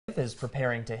is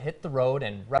preparing to hit the road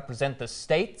and represent the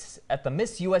state at the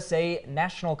Miss USA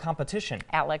national competition.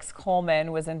 Alex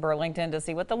Coleman was in Burlington to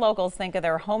see what the locals think of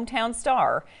their hometown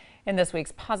star in this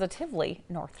week's Positively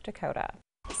North Dakota.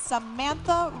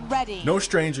 Samantha Redding. No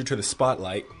stranger to the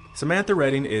spotlight, Samantha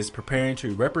Redding is preparing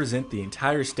to represent the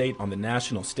entire state on the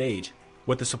national stage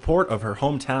with the support of her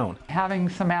hometown. Having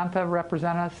Samantha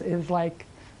represent us is like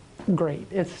great.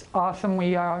 It's awesome.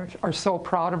 We are so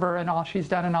proud of her and all she's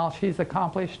done and all she's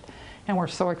accomplished, and we're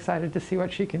so excited to see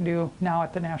what she can do now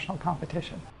at the national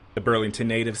competition. The Burlington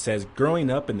native says growing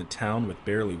up in the town with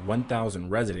barely 1,000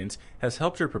 residents has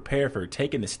helped her prepare for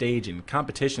taking the stage in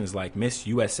competitions like Miss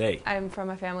USA. I'm from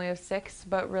a family of 6,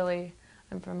 but really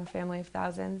I'm from a family of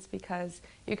thousands because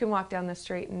you can walk down the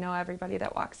street and know everybody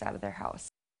that walks out of their house.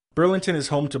 Burlington is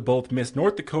home to both Miss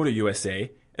North Dakota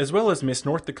USA as well as Miss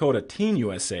North Dakota Teen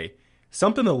USA,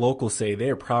 something the locals say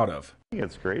they're proud of. I think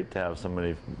it's great to have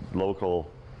somebody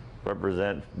local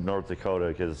represent North Dakota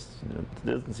because it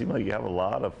doesn't seem like you have a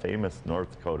lot of famous North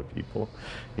Dakota people,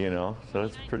 so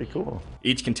it's pretty cool.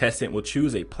 Each contestant will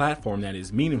choose a platform that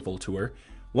is meaningful to her.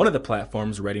 One of the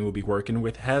platforms Redding will be working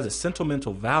with has a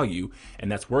sentimental value, and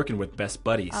that's working with Best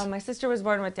Buddies. My sister was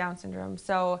born with Down syndrome,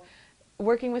 so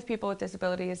working with people with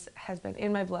disabilities has been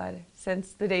in my blood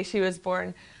since the day she was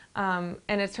born, and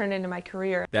it's turned into my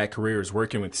career. That career is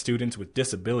working with students with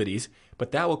disabilities,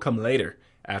 but that will come later,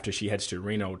 after she heads to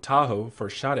Reno, Tahoe for a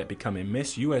shot at becoming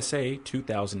Miss USA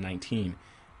 2019.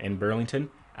 In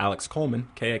Burlington, Alex Coleman,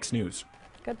 KX News.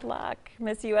 Good luck.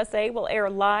 Miss USA will air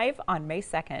live on May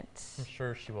 2nd. I'm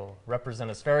sure she will represent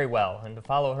us very well. And to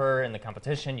follow her in the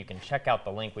competition, you can check out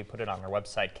the link. We put it on our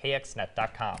website,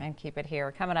 kxnet.com. And keep it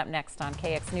here. Coming up next on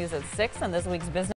KX News at 6 on this week's Business.